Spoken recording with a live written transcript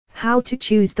How to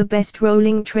choose the best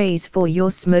rolling trays for your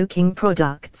smoking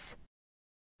products.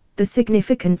 The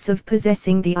significance of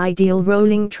possessing the ideal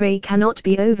rolling tray cannot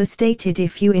be overstated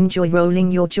if you enjoy rolling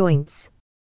your joints.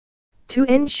 To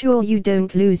ensure you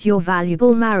don't lose your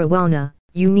valuable marijuana,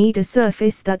 you need a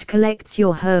surface that collects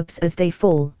your herbs as they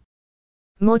fall.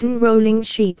 Modern rolling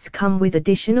sheets come with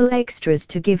additional extras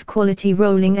to give quality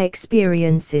rolling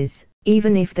experiences,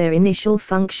 even if their initial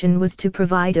function was to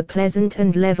provide a pleasant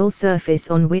and level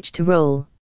surface on which to roll.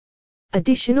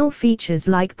 Additional features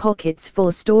like pockets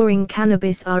for storing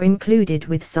cannabis are included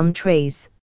with some trays.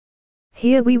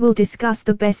 Here we will discuss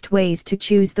the best ways to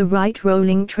choose the right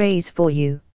rolling trays for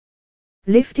you.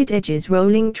 Lifted edges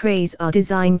rolling trays are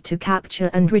designed to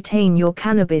capture and retain your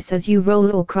cannabis as you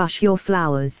roll or crush your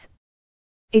flowers.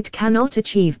 It cannot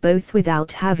achieve both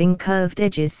without having curved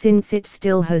edges since it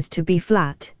still has to be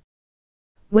flat.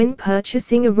 When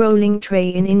purchasing a rolling tray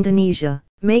in Indonesia,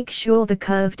 make sure the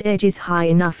curved edge is high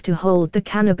enough to hold the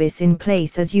cannabis in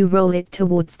place as you roll it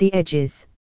towards the edges.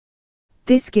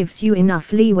 This gives you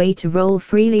enough leeway to roll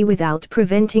freely without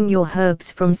preventing your herbs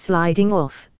from sliding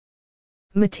off.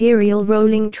 Material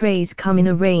rolling trays come in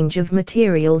a range of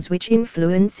materials which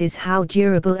influences how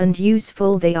durable and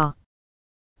useful they are.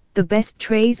 The best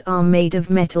trays are made of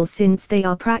metal since they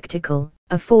are practical,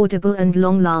 affordable and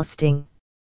long-lasting.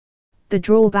 The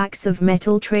drawbacks of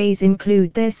metal trays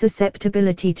include their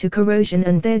susceptibility to corrosion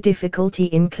and their difficulty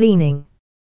in cleaning.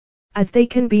 As they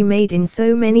can be made in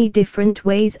so many different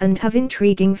ways and have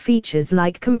intriguing features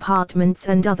like compartments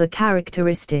and other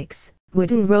characteristics,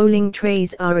 wooden rolling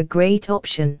trays are a great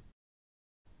option.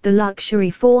 The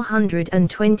Luxury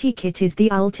 420 kit is the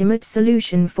ultimate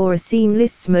solution for a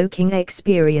seamless smoking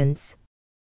experience.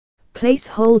 Place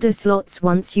holder slots.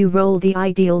 Once you roll the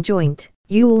ideal joint,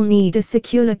 you will need a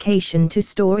secure location to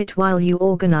store it while you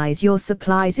organize your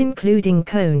supplies, including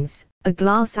cones, a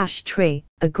glass ashtray,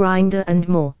 a grinder and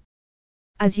more.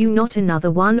 As you knot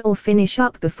another one or finish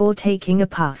up before taking a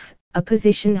puff, a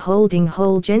position holding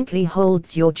hole gently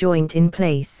holds your joint in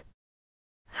place.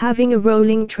 Having a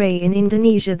rolling tray in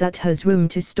Indonesia that has room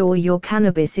to store your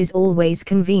cannabis is always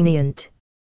convenient.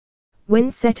 When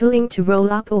settling to roll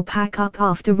up or pack up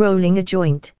after rolling a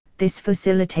joint, this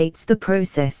facilitates the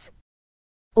process.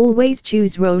 Always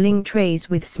choose rolling trays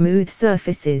with smooth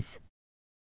surfaces.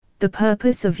 The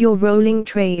purpose of your rolling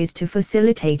tray is to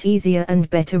facilitate easier and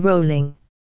better rolling.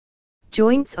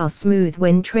 Joints are smooth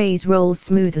when trays roll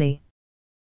smoothly.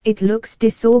 It looks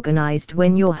disorganized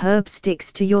when your herb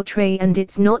sticks to your tray, and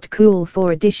it's not cool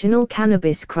for additional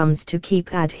cannabis crumbs to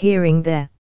keep adhering there.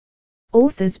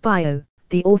 Author's bio.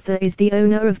 The author is the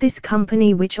owner of this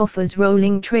company which offers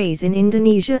rolling trays in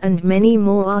Indonesia, and many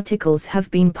more articles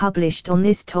have been published on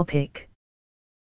this topic.